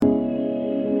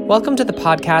Welcome to the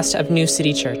podcast of New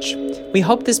City Church. We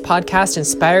hope this podcast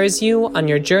inspires you on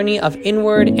your journey of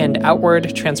inward and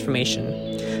outward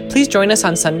transformation. Please join us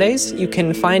on Sundays. You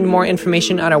can find more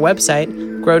information on our website,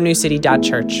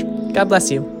 grownewcity.church. God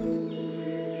bless you.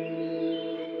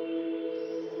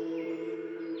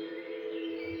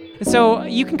 So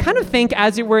you can kind of think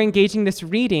as we're engaging this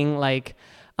reading, this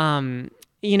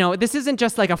isn't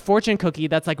just like a fortune cookie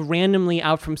that's like randomly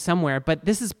out from somewhere, but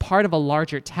this is part of a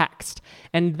larger text.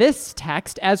 And this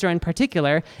text, Ezra in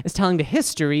particular, is telling the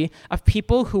history of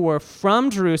people who were from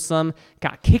Jerusalem,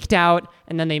 got kicked out,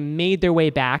 and then they made their way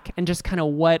back, and just kind of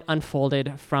what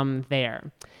unfolded from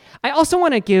there. I also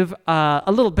want to give a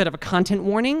little bit of a content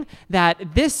warning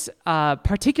that this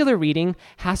particular reading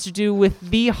has to do with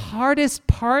the hardest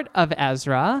part of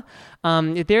Ezra.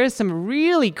 There is some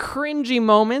really cringy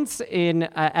moments in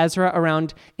Ezra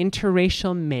around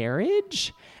interracial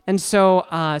marriage. And so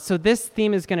this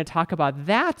theme is going to talk about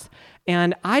that.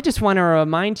 And I just want to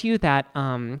remind you that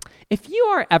if you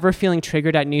are ever feeling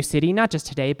triggered at New City, not just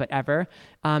today, but ever,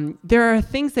 there are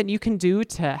things that you can do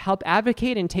to help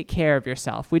advocate and take care of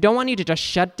yourself. We don't want you to just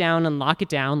shut down and lock it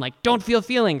down, like don't feel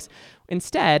feelings.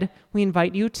 Instead, we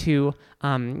invite you to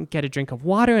get a drink of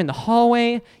water in the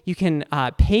hallway. You can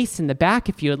pace in the back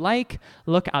if you would like,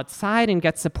 look outside and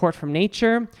get support from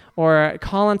nature, or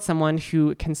call on someone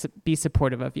who can be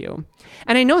supportive of you.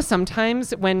 And I know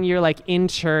sometimes when you're like in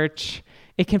church,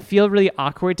 it can feel really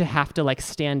awkward to have to like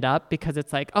stand up because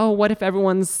it's like, oh, what if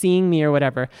everyone's seeing me or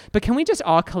whatever? But can we just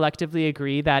all collectively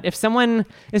agree that if someone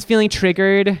is feeling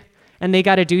triggered and they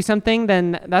got to do something,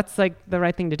 then that's like the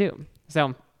right thing to do.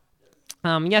 So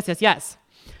yes.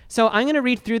 So I'm going to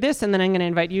read through this, and then I'm going to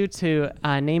invite you to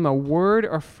name a word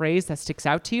or phrase that sticks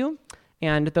out to you.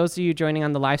 And those of you joining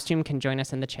on the live stream can join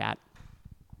us in the chat.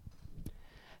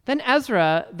 Then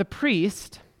Ezra, the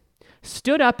priest,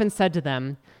 stood up and said to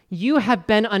them, "You have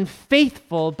been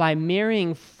unfaithful by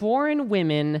marrying foreign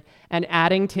women and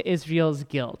adding to Israel's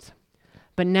guilt.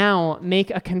 But now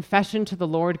make a confession to the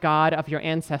Lord God of your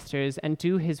ancestors and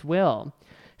do his will.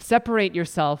 Separate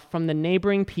yourself from the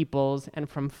neighboring peoples and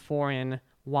from foreign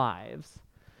wives."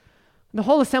 The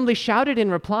whole assembly shouted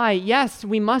in reply, "Yes,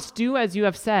 we must do as you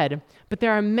have said, but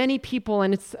there are many people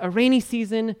and it's a rainy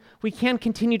season. We can't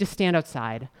continue to stand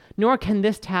outside, nor can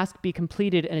this task be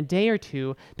completed in a day or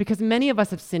two because many of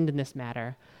us have sinned in this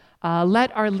matter.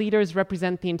 Let our leaders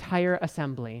represent the entire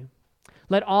assembly.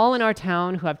 Let all in our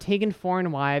town who have taken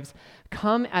foreign wives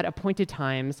come at appointed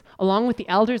times, along with the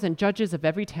elders and judges of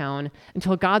every town,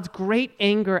 until God's great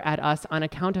anger at us on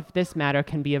account of this matter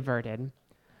can be averted.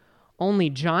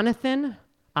 Only Jonathan,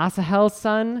 Asahel's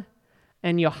son,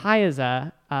 and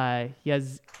Jehoiada,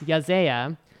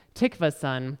 Yaziah, Tikva's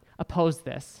son, opposed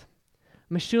this.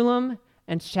 Meshullam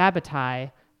and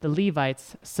Shabbatai, the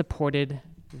Levites, supported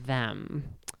them."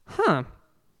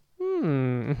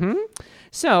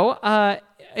 So,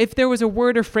 if there was a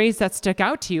word or phrase that stuck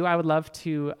out to you, I would love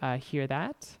to hear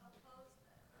that.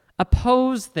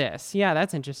 Oppose this. Yeah,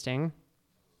 that's interesting.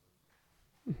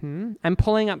 I'm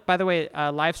pulling up, by the way,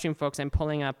 live stream folks, I'm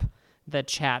pulling up the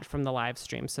chat from the live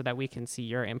stream so that we can see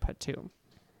your input too.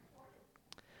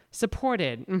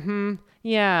 Supported.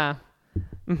 Yeah.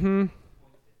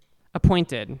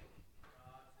 Appointed.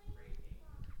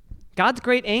 God's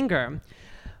great anger.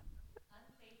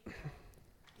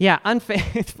 Yeah,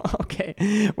 unfaithful.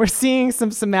 Okay. We're seeing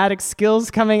some somatic skills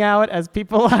coming out as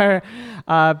people are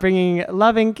bringing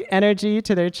loving energy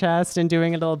to their chest and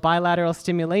doing a little bilateral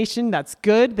stimulation. That's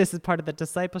good. This is part of the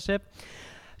discipleship.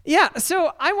 Yeah,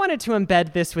 so I wanted to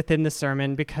embed this within the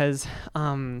sermon because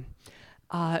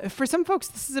for some folks,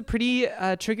 this is a pretty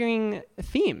triggering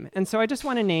theme. And so I just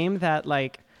want to name that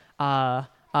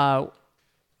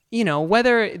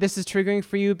whether this is triggering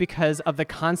for you because of the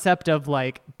concept of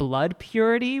like blood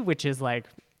purity, which is like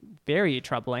very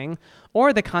troubling,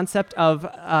 or the concept of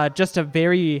just a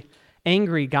very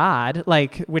angry God,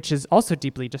 which is also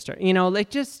deeply disturbing.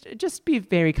 Just be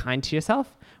very kind to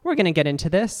yourself. We're going to get into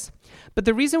this. But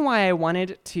the reason why I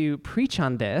wanted to preach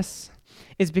on this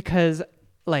is because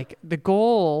the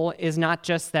goal is not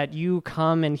just that you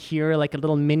come and hear like a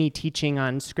little mini teaching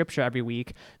on scripture every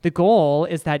week. The goal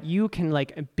is that you can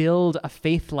build a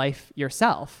faith life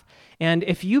yourself. And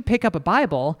if you pick up a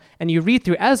Bible and you read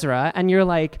through Ezra and you're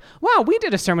like, wow, we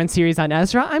did a sermon series on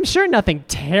Ezra. I'm sure nothing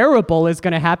terrible is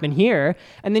going to happen here.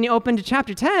 And then you open to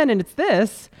chapter 10 and it's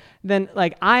this, then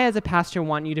I as a pastor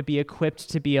want you to be equipped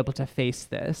to be able to face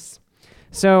this.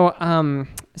 So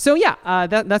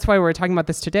that's why we're talking about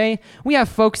this today. We have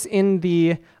folks in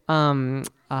the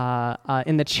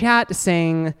chat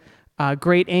saying,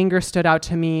 "Great anger stood out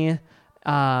to me."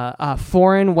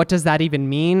 Foreign, what does that even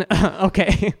mean?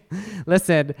 Okay,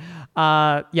 listen,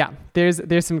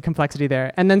 there's some complexity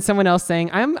there. And then someone else saying,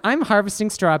 I'm harvesting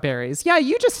strawberries. Yeah,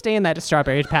 you just stay in that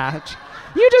strawberry patch.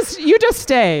 You just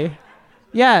stay.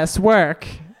 Yes, work.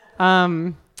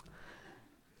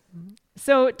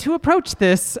 So to approach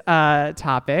this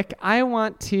topic, I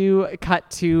want to cut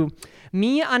to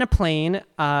me on a plane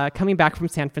coming back from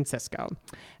San Francisco.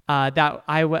 That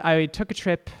I took a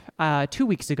trip 2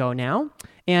 weeks ago now,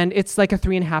 and it's like a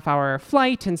 3.5-hour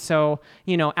flight. And so,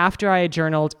 after I had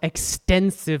journaled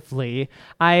extensively,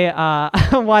 I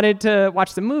wanted to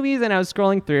watch some movies, and I was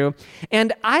scrolling through,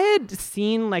 and I had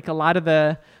seen like a lot of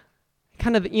the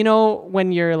kind of,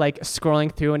 when you're like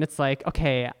scrolling through and it's like,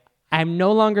 okay, I'm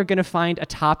no longer going to find a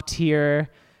top tier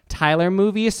Tyler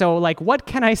movie. So like, what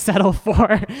can I settle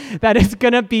for that is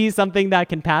going to be something that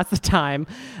can pass the time?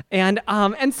 And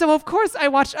so of course I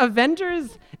watched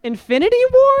Avengers Infinity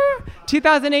War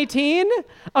 2018.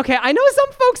 Okay. I know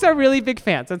some folks are really big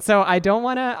fans. And so I don't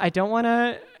want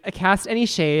to cast any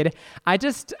shade. I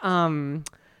just, so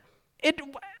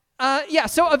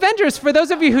Avengers, for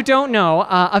those of you who don't know,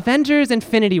 Avengers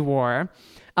Infinity War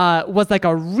was like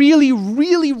a really,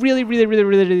 really, really, really, really,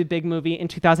 really, really big movie in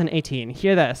 2018.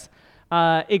 Hear this.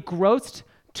 It grossed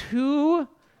 $2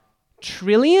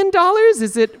 trillion?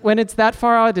 Is it when it's that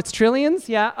far out? It's trillions?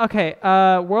 Yeah, okay.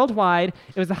 Worldwide,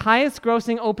 it was the highest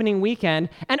grossing opening weekend,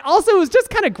 and also it was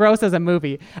just kind of gross as a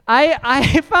movie.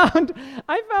 I found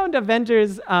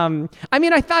Avengers,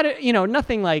 I thought it,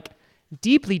 nothing like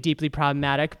deeply, deeply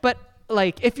problematic, but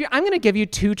like I'm going to give you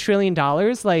 $2 trillion,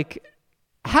 like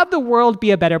have the world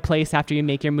be a better place after you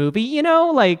make your movie,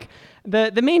 like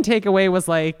the main takeaway was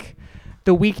like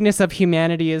the weakness of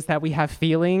humanity is that we have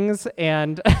feelings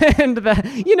and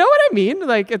the, you know what I mean?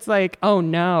 Like, it's like, oh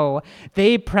no,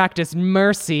 they practiced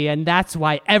mercy and that's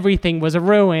why everything was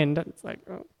ruined. It's like,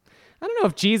 oh, I don't know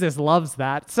if Jesus loves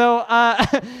that. So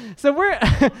we're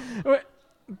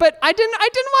but I didn't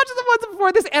watch the ones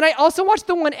before this, and I also watched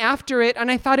the one after it, and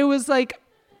I thought it was like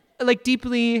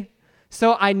deeply.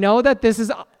 So I know that this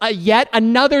is yet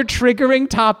another triggering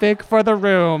topic for the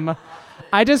room.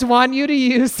 I just want you to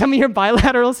use some of your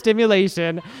bilateral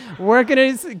stimulation. We're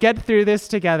gonna get through this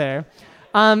together.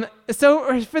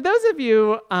 So for those of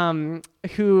you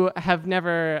who have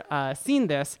never seen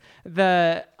this,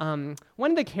 one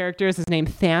of the characters is named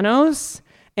Thanos,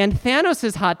 and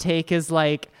Thanos' hot take is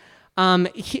like,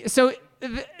 the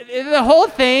whole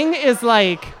thing is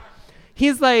like,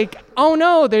 he's like, oh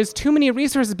no, there's too many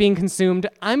resources being consumed.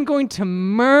 I'm going to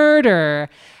murder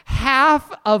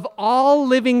half of all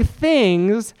living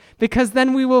things because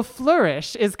then we will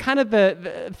flourish, is kind of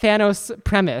the Thanos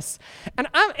premise.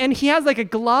 And he has like a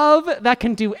glove that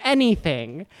can do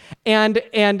anything, and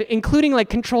including like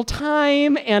control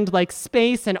time and like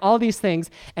space and all these things.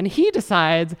 And he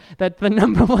decides that the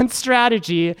number one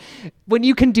strategy when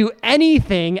you can do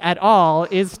anything at all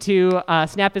is to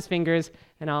snap his fingers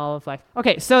and all of life.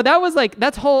 Okay, so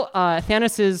that's whole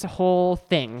Thanos' whole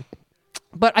thing.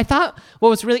 But I thought what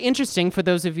was really interesting for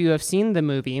those of you who have seen the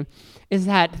movie is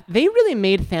that they really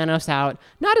made Thanos out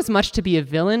not as much to be a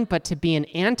villain, but to be an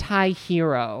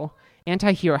anti-hero.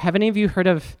 Anti-hero. Have any of you heard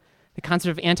of the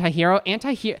concept of anti-hero?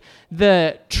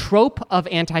 The trope of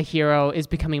anti-hero is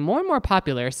becoming more and more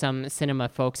popular, some cinema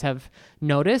folks have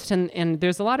noticed, and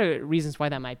there's a lot of reasons why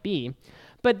that might be.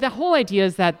 But the whole idea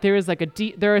is that there is like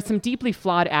there are some deeply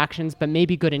flawed actions, but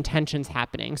maybe good intentions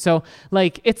happening. So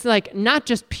like, it's like not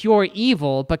just pure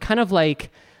evil, but kind of like,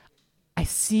 I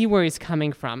see where he's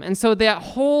coming from. And so that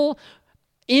whole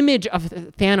image of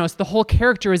Thanos, the whole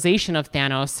characterization of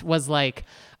Thanos was like,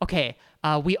 okay,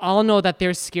 we all know that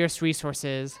there's scarce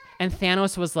resources. And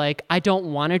Thanos was like, I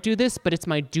don't want to do this, but it's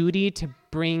my duty to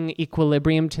bring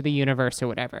equilibrium to the universe or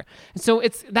whatever. And so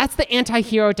that's the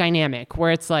anti-hero dynamic,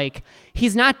 where it's like,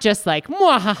 he's not just like,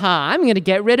 mwahaha, I'm going to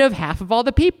get rid of half of all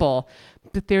the people.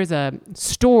 But there's a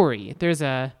story, there's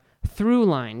a through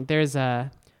line, there's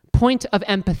a point of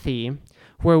empathy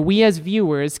where we as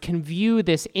viewers can view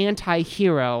this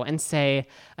anti-hero and say,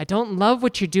 I don't love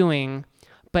what you're doing,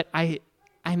 but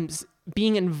I'm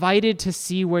being invited to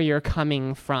see where you're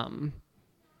coming from.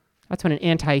 That's what an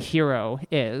anti-hero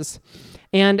is.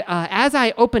 And as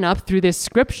I open up through this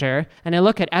scripture and I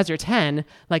look at Ezra 10,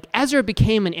 like Ezra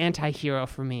became an anti-hero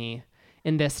for me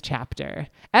in this chapter.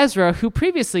 Ezra, who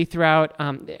previously throughout,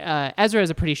 Ezra is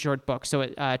a pretty short book, so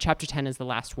chapter 10 is the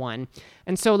last one.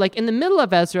 And so like in the middle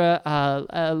of Ezra,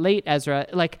 late Ezra,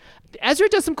 like Ezra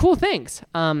does some cool things.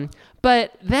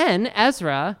 But then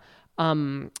Ezra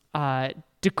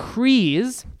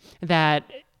decrees that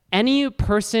any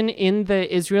person in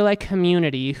the Israelite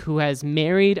community who has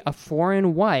married a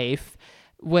foreign wife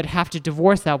would have to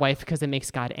divorce that wife because it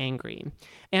makes God angry.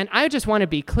 And I just want to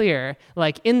be clear,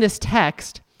 like in this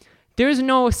text, there's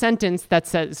no sentence that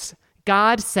says,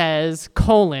 God says,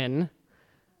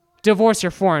 divorce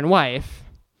your foreign wife.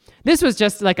 This was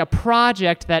just like a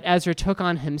project that Ezra took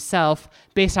on himself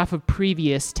based off of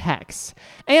previous texts.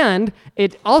 And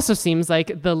it also seems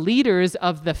like the leaders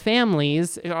of the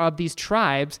families of these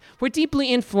tribes were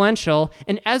deeply influential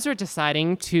in Ezra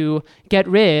deciding to get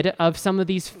rid of some of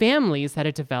these families that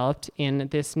had developed in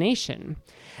this nation.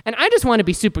 And I just want to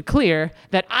be super clear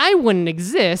that I wouldn't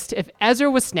exist if Ezra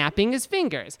was snapping his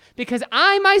fingers, because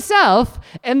I myself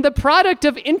am the product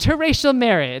of interracial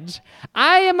marriage.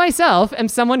 I myself am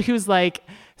someone who's like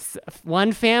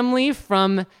one family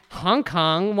from Hong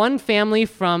Kong, one family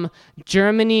from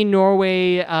Germany,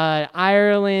 Norway,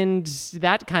 Ireland,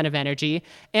 that kind of energy,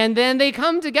 and then they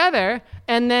come together,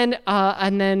 and then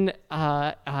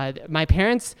my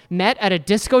parents met at a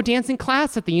disco dancing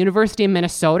class at the University of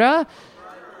Minnesota.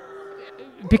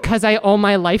 Because I owe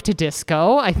my life to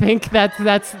disco. I think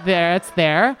that's there. It's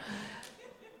there.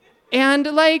 And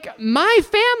like my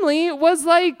family was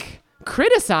like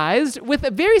criticized with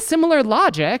a very similar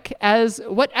logic as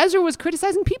what Ezra was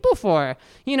criticizing people for,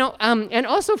 and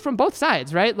also from both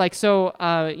sides, right? Like, so,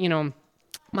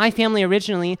 my family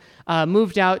originally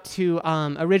moved out to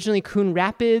originally Coon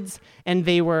Rapids, and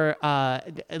they were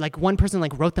like one person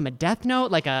like wrote them a death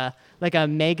note, like a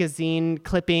magazine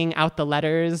clipping out the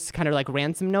letters, kind of like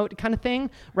ransom note kind of thing,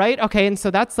 right? Okay, and so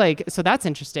that's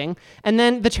interesting. And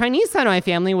then the Chinese side of my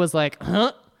family was like,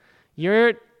 huh,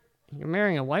 you're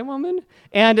marrying a white woman,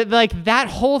 and like that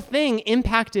whole thing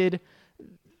impacted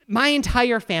my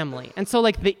entire family. And so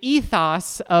like the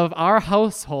ethos of our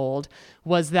household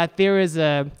was that there is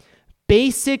a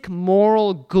basic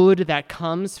moral good that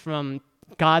comes from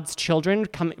God's children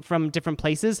coming from different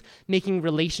places, making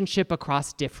relationship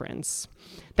across difference.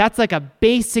 That's like a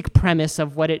basic premise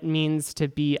of what it means to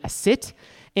be a Sit.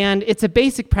 And it's a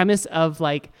basic premise of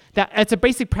like that. It's a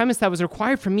basic premise that was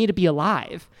required for me to be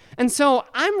alive. And so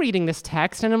I'm reading this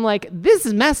text and I'm like, this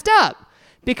is messed up,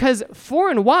 because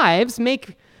foreign wives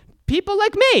make people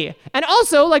like me. And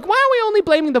also, like, why are we only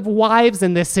blaming the wives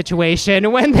in this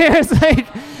situation when there's like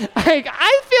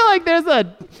I feel like there's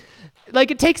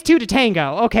it takes two to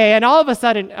tango, okay? And all of a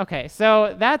sudden, okay,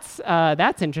 so that's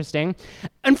interesting.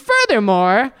 And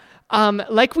furthermore,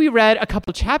 like we read a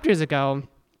couple chapters ago,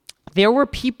 there were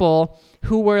people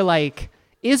who were like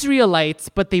Israelites,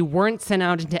 but they weren't sent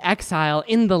out into exile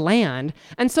in the land.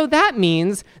 And so that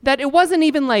means that it wasn't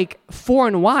even like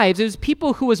foreign wives. It was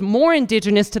people who was more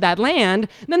indigenous to that land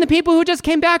than the people who just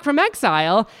came back from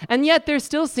exile. And yet they're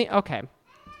still okay.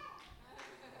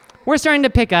 We're starting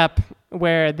to pick up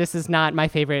where this is not my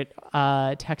favorite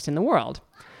text in the world.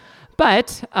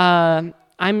 But I'm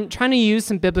trying to use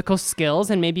some biblical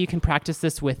skills, and maybe you can practice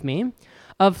this with me,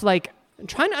 of like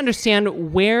trying to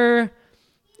understand where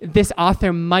this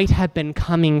author might have been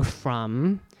coming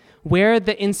from, where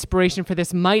the inspiration for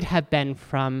this might have been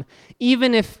from,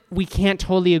 even if we can't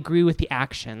totally agree with the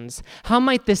actions. How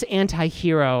might this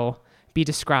anti-hero be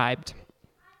described?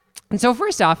 And so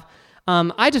first off,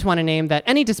 I just want to name that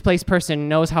any displaced person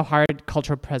knows how hard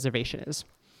cultural preservation is.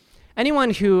 Anyone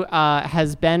who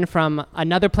has been from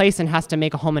another place and has to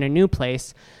make a home in a new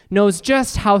place knows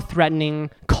just how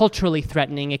culturally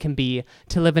threatening it can be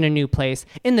to live in a new place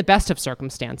in the best of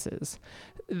circumstances.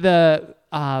 The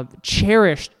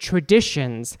cherished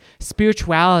traditions,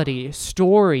 spirituality,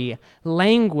 story,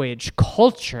 language,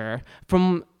 culture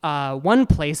from one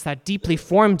place that deeply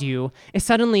formed you is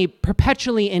suddenly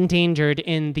perpetually endangered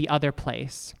in the other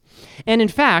place. And in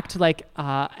fact, like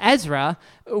Ezra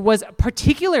was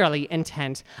particularly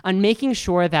intent on making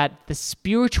sure that the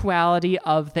spirituality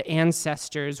of the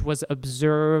ancestors was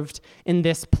observed in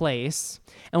this place.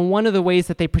 And one of the ways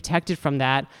that they protected from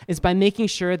that is by making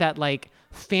sure that like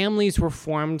families were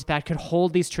formed that could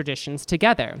hold these traditions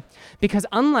together. Because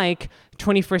unlike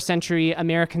 21st century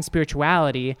American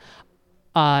spirituality,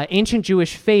 ancient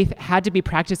Jewish faith had to be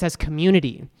practiced as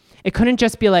community. It couldn't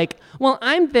just be like, well,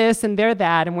 I'm this and they're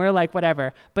that and we're like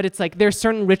whatever. But it's like there's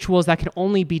certain rituals that can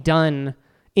only be done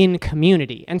in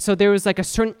community. And so there was like a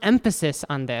certain emphasis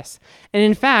on this. And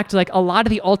in fact, like a lot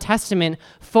of the Old Testament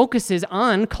focuses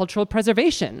on cultural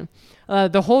preservation.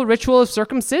 The whole ritual of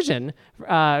circumcision,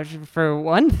 for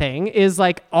one thing, is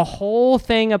like a whole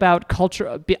thing about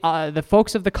culture, the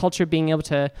folks of the culture being able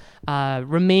to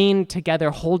remain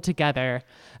together, hold together.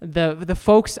 The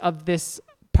folks of this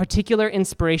particular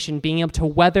inspiration being able to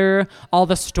weather all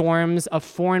the storms of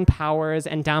foreign powers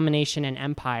and domination and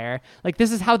empire. Like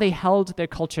this is how they held their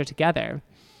culture together.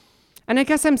 And I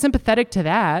guess I'm sympathetic to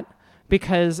that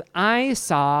because I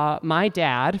saw my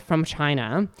dad from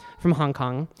China, from Hong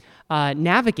Kong,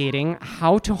 navigating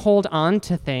how to hold on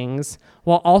to things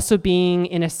while also being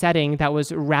in a setting that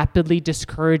was rapidly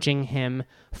discouraging him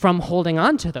from holding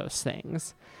on to those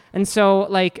things. And so,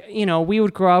 we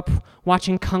would grow up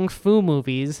watching kung fu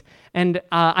movies, and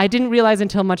I didn't realize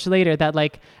until much later that,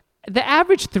 the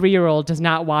average 3-year-old does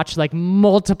not watch,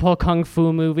 multiple kung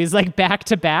fu movies, back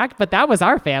to back, but that was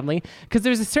our family, because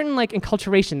there's a certain,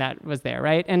 enculturation that was there,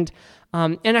 right? And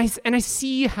I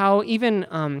see how even,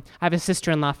 I have a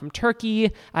sister-in-law from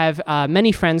Turkey, I have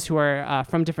many friends who are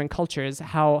from different cultures,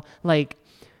 how,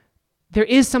 there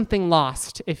is something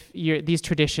lost if these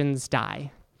traditions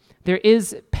die. There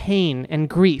is pain and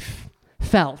grief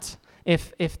felt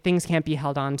if things can't be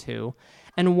held on to.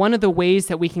 And one of the ways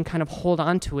that we can kind of hold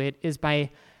on to it is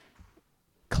by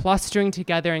clustering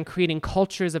together and creating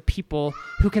cultures of people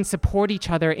who can support each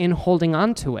other in holding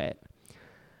on to it.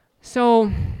 So,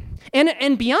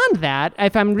 and beyond that,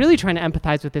 if I'm really trying to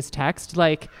empathize with this text,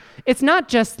 it's not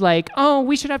just oh,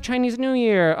 we should have Chinese New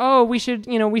Year. Oh, we should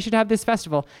have this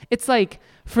festival. It's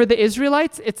for the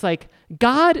Israelites, it's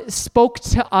God spoke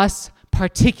to us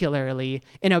particularly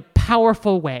in a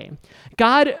powerful way.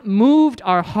 God moved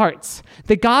our hearts.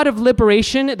 The God of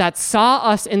liberation that saw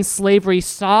us in slavery,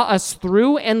 saw us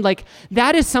through, and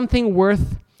that is something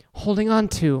worth holding on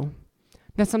to.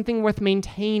 That's something worth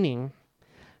maintaining.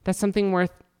 That's something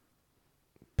worth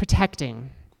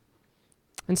protecting.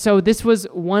 And so this was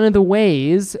one of the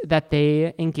ways that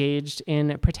they engaged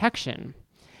in protection.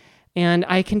 And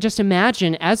I can just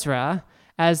imagine Ezra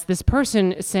as this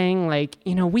person saying,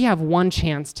 we have one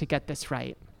chance to get this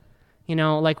right.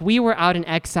 We were out in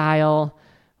exile.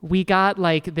 We got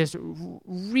this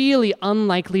really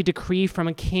unlikely decree from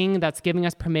a king that's giving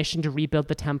us permission to rebuild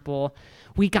the temple.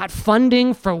 We got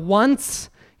funding for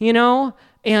once,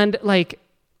 and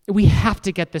we have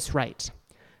to get this right.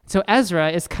 So Ezra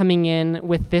is coming in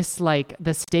with this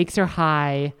the stakes are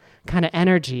high kind of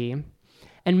energy.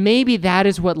 And maybe that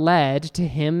is what led to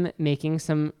him making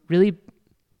some really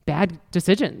bad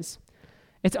decisions.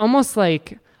 It's almost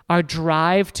like our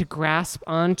drive to grasp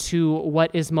onto what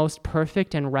is most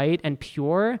perfect and right and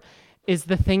pure is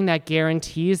the thing that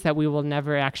guarantees that we will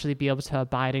never actually be able to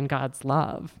abide in God's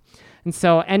love. And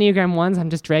so Enneagram 1s,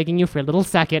 I'm just dragging you for a little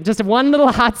second, just one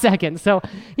little hot second. So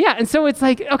yeah, and so it's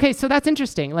okay, so that's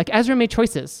interesting. Ezra made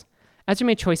choices.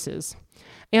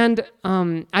 And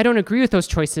I don't agree with those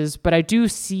choices, but I do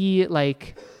see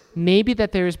maybe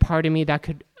that there's part of me that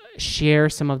could share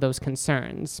some of those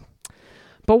concerns.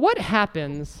 But what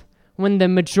happens when the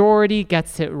majority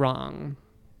gets it wrong?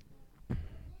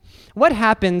 What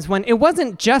happens when it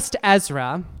wasn't just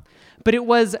Ezra, but it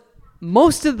was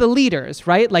most of the leaders,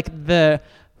 right? The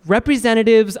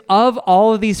representatives of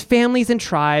all of these families and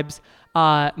tribes,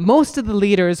 most of the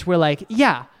leaders were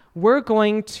yeah, we're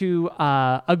going to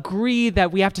agree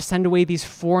that we have to send away these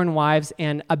foreign wives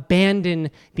and abandon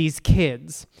these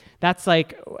kids. That's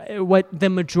what the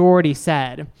majority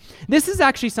said. This is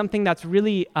actually something that's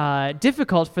really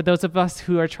difficult for those of us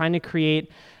who are trying to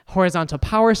create horizontal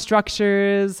power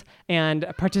structures and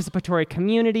a participatory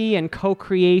community and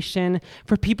co-creation,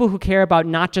 for people who care about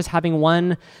not just having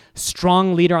one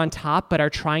strong leader on top, but are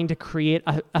trying to create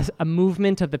a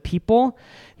movement of the people.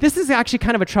 This is actually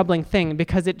kind of a troubling thing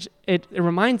because it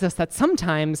reminds us that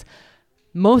sometimes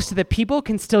most of the people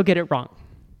can still get it wrong.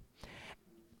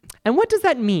 And what does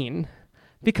that mean?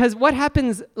 Because what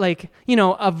happens,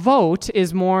 a vote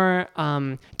is more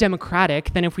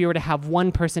democratic than if we were to have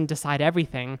one person decide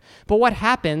everything. But what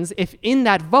happens if in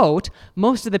that vote,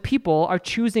 most of the people are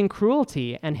choosing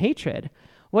cruelty and hatred?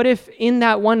 What if in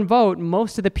that one vote,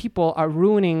 most of the people are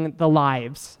ruining the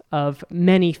lives of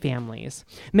many families?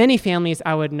 Many families,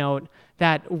 I would note,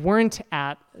 that weren't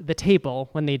at the table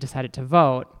when they decided to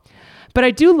vote. But I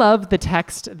do love the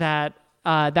text that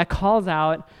calls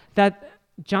out that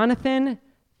Jonathan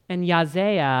and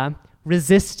Yaziah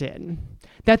resisted,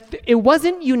 that it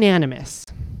wasn't unanimous,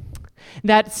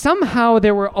 that somehow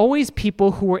there were always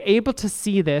people who were able to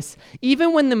see this,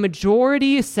 even when the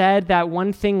majority said that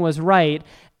one thing was right,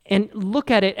 and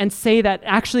look at it and say that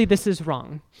actually this is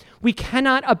wrong. We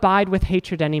cannot abide with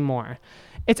hatred anymore.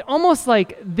 It's almost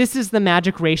like this is the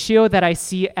magic ratio that I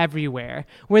see everywhere,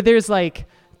 where there's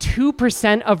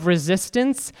 2% of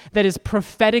resistance that is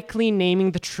prophetically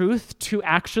naming the truth to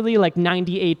actually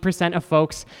 98% of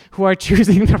folks who are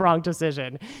choosing the wrong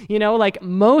decision.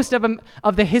 Most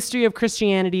of the history of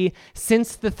Christianity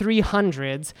since the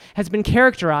 300s has been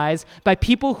characterized by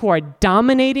people who are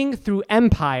dominating through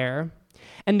empire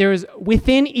And there's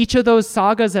within each of those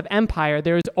sagas of empire,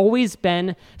 there's always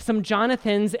been some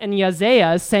Jonathans and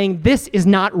Yazeas saying this is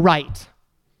not right.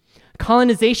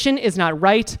 Colonization is not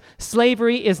right.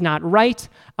 Slavery is not right.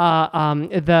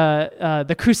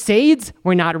 The Crusades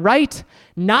were not right.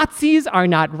 Nazis are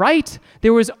not right.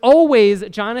 There was always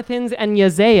Jonathans and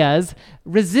Yazeas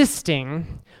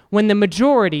resisting when the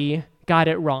majority got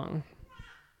it wrong.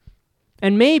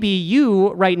 And maybe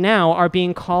you right now are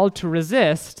being called to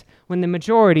resist when the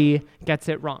majority gets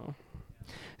it wrong.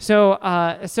 So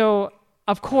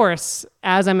of course,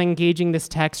 as I'm engaging this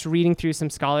text, reading through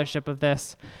some scholarship of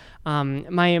this,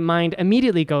 my mind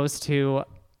immediately goes to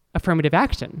affirmative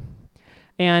action.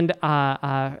 And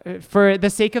for the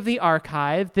sake of the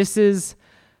archive, this is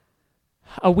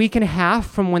a week and a half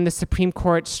from when the Supreme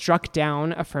Court struck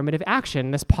down affirmative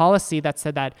action, this policy that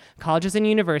said that colleges and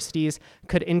universities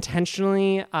could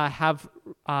intentionally have,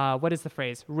 what is the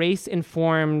phrase?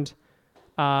 Race-informed,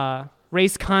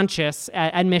 race-conscious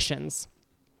admissions.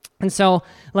 And so,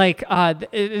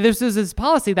 this is this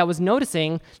policy that was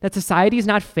noticing that society is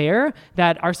not fair,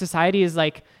 that our society is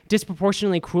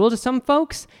disproportionately cruel to some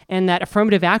folks, and that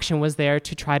affirmative action was there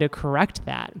to try to correct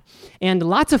that. And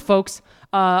lots of folks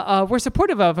were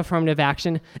supportive of affirmative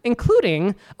action,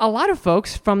 including a lot of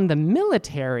folks from the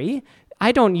military.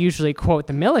 I don't usually quote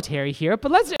the military here,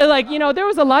 but there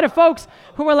was a lot of folks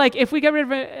who were like, if we get rid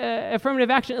of affirmative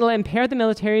action, it'll impair the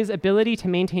military's ability to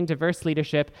maintain diverse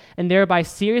leadership and thereby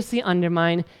seriously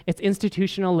undermine its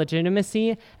institutional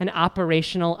legitimacy and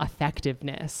operational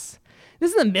effectiveness. This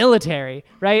is the military,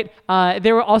 right?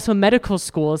 There were also medical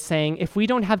schools saying, if we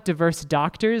don't have diverse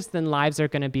doctors, then lives are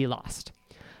going to be lost.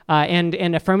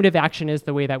 And affirmative action is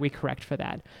the way that we correct for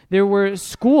that. There were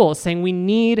schools saying we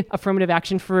need affirmative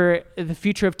action for the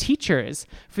future of teachers,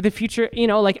 for the future,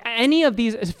 any of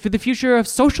these, for the future of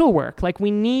social work.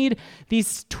 We need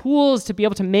these tools to be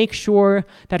able to make sure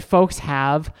that folks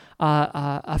have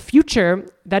a future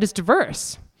that is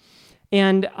diverse.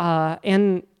 And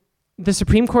the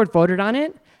Supreme Court voted on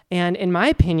it, and in my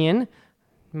opinion,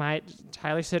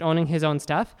 Tyler said owning his own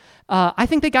stuff, I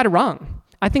think they got it wrong.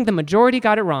 I think the majority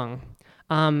got it wrong.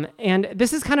 And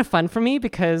this is kind of fun for me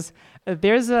because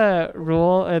there's a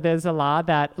rule, there's a law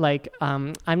that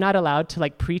I'm not allowed to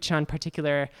preach on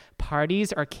particular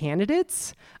parties or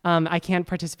candidates. I can't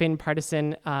participate in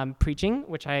partisan preaching,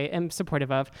 which I am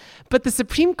supportive of. But the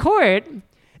Supreme Court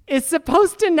is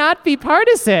supposed to not be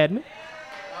partisan.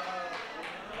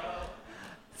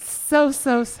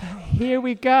 So, here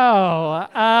we go.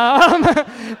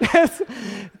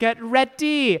 Get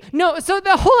ready. No, so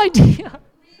the whole idea,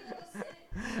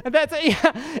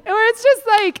 where it's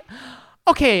just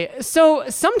okay, so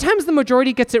sometimes the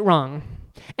majority gets it wrong,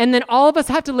 and then all of us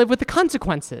have to live with the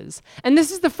consequences. And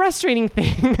this is the frustrating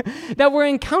thing that we're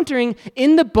encountering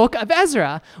in the book of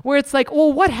Ezra, where it's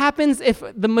what happens if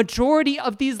the majority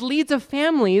of these leads of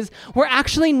families were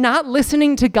actually not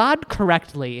listening to God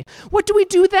correctly? What do we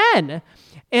do then?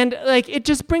 And it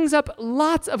just brings up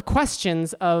lots of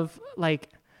questions of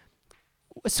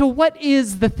so what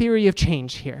is the theory of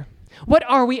change here? What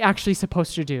are we actually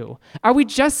supposed to do? Are we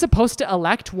just supposed to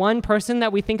elect one person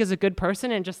that we think is a good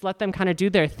person and just let them kind of do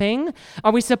their thing?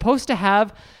 Are we supposed to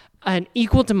have an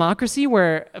equal democracy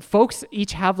where folks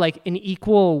each have an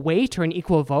equal weight or an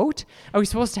equal vote? Are we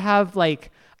supposed to have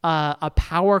a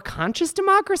power-conscious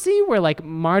democracy where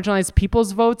marginalized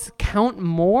people's votes count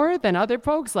more than other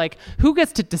folks? Who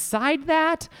gets to decide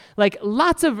that?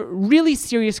 Lots of really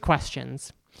serious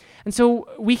questions. And so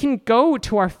we can go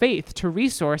to our faith to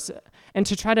resource and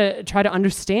to try to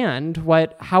understand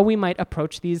how we might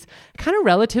approach these kind of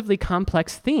relatively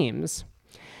complex themes.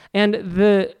 And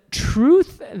the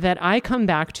truth that I come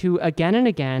back to again and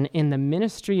again in the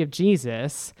ministry of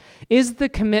Jesus is the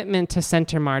commitment to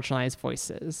center marginalized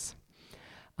voices.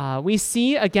 We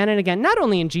see again and again, not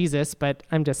only in Jesus, but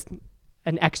I'm just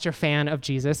an extra fan of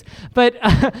Jesus, but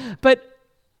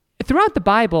throughout the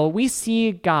Bible, we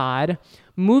see God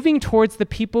moving towards the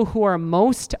people who are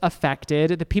most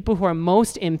affected, the people who are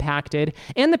most impacted,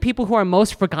 and the people who are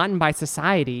most forgotten by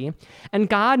society, and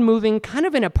God moving kind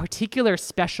of in a particular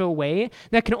special way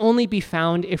that can only be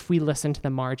found if we listen to the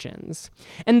margins.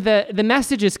 And the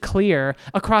message is clear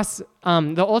across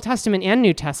the Old Testament and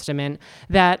New Testament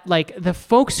that the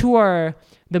folks who are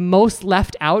the most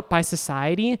left out by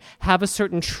society have a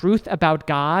certain truth about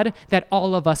God that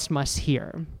all of us must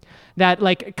hear.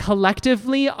 That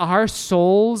collectively our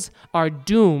souls are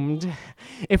doomed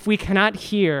if we cannot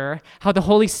hear how the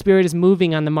Holy Spirit is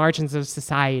moving on the margins of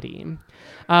society.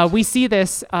 We see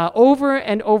this over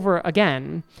and over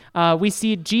again. We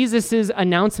see Jesus'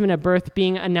 announcement of birth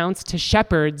being announced to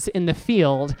shepherds in the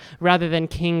field rather than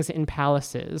kings in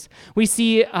palaces. We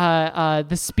see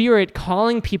the Spirit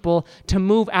calling people to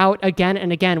move out again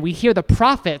and again. We hear the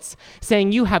prophets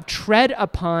saying, "You have tread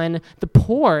upon the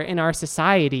poor in our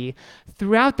society."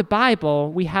 Throughout the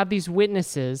Bible, we have these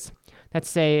witnesses that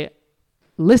say,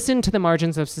 listen to the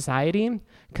margins of society,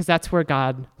 because that's where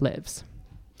God lives.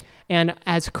 And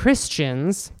as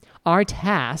Christians, our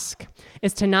task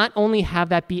is to not only have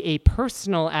that be a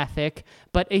personal ethic,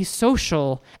 but a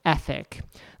social ethic.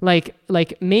 Like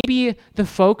maybe the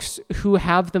folks who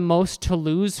have the most to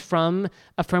lose from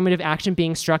affirmative action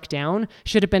being struck down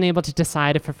should have been able to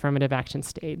decide if affirmative action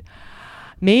stayed.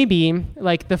 Maybe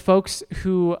like the folks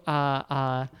who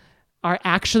are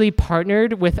actually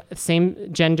partnered with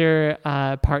same-gender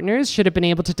partners should have been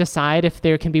able to decide if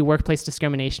there can be workplace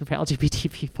discrimination for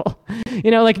LGBT people.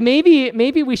 Like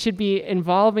maybe we should be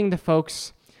involving the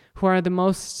folks who are the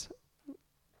most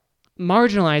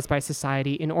marginalized by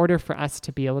society in order for us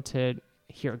to be able to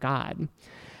hear God.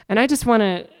 And I just want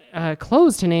to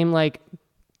close to name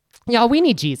y'all, we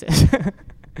need Jesus.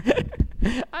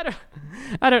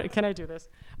 I don't, can I do this?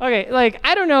 Okay,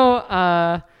 I don't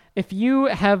know, if you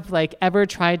have ever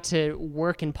tried to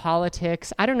work in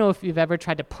politics, I don't know if you've ever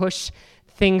tried to push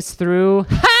things through.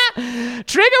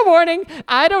 Trigger warning!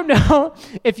 I don't know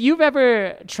if you've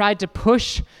ever tried to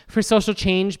push for social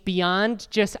change beyond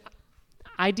just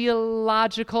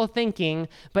ideological thinking,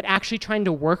 but actually trying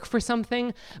to work for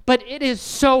something. But it is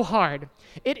so hard.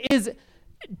 It is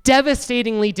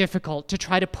devastatingly difficult to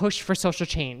try to push for social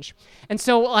change. And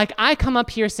so I come up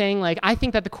here saying I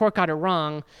think that the court got it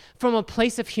wrong from a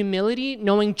place of humility,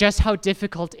 knowing just how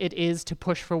difficult it is to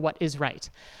push for what is right.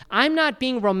 I'm not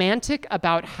being romantic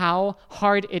about how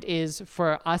hard it is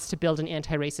for us to build an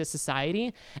anti-racist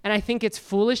society. And I think it's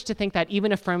foolish to think that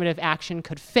even affirmative action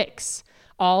could fix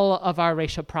all of our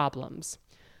racial problems.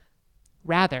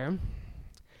 Rather,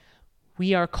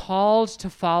 we are called to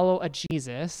follow a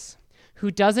Jesus who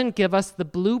doesn't give us the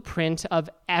blueprint of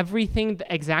everything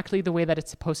exactly the way that it's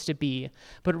supposed to be,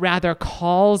 but rather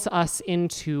calls us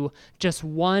into just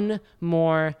one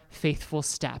more faithful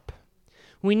step.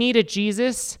 We need a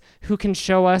Jesus who can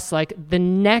show us the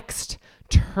next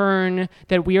turn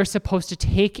that we are supposed to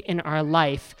take in our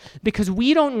life, because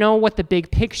we don't know what the big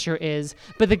picture is,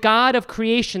 but the God of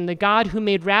creation, the God who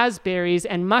made raspberries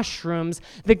and mushrooms,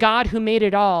 the God who made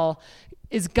it all,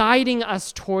 is guiding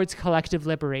us towards collective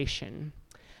liberation.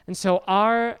 And so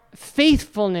our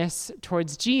faithfulness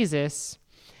towards Jesus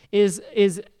is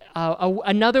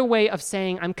another way of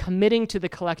saying I'm committing to the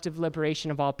collective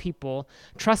liberation of all people,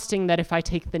 trusting that if I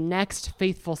take the next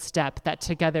faithful step, that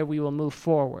together we will move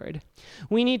forward.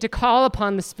 We need to call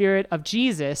upon the Spirit of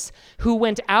Jesus, who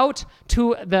went out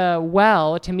to the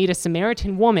well to meet a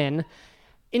Samaritan woman,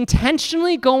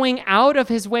 intentionally going out of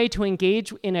his way to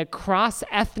engage in a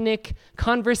cross-ethnic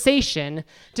conversation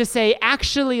to say,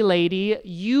 actually, lady,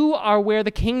 you are where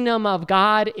the kingdom of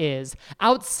God is,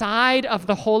 outside of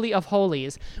the Holy of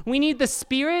Holies. We need the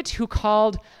Spirit who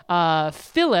called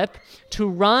Philip to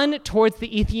run towards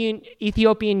the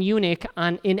Ethiopian eunuch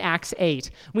in Acts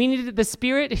 8. We needed the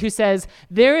Spirit who says,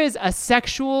 there is a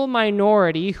sexual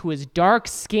minority who is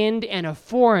dark-skinned and a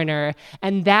foreigner,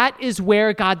 and that is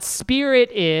where God's Spirit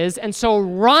is. And so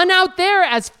run out there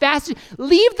as fast,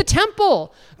 leave the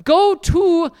temple, go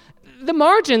to the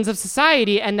margins of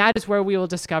society, and that is where we will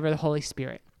discover the Holy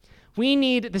Spirit. We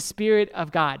need the Spirit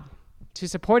of God to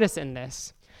support us in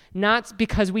this. Not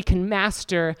because we can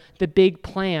master the big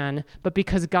plan, but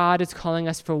because God is calling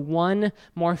us for one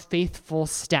more faithful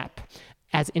step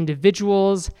as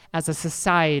individuals, as a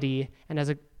society, and as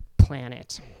a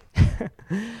planet.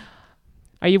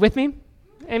 Are you with me?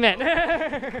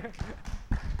 Amen.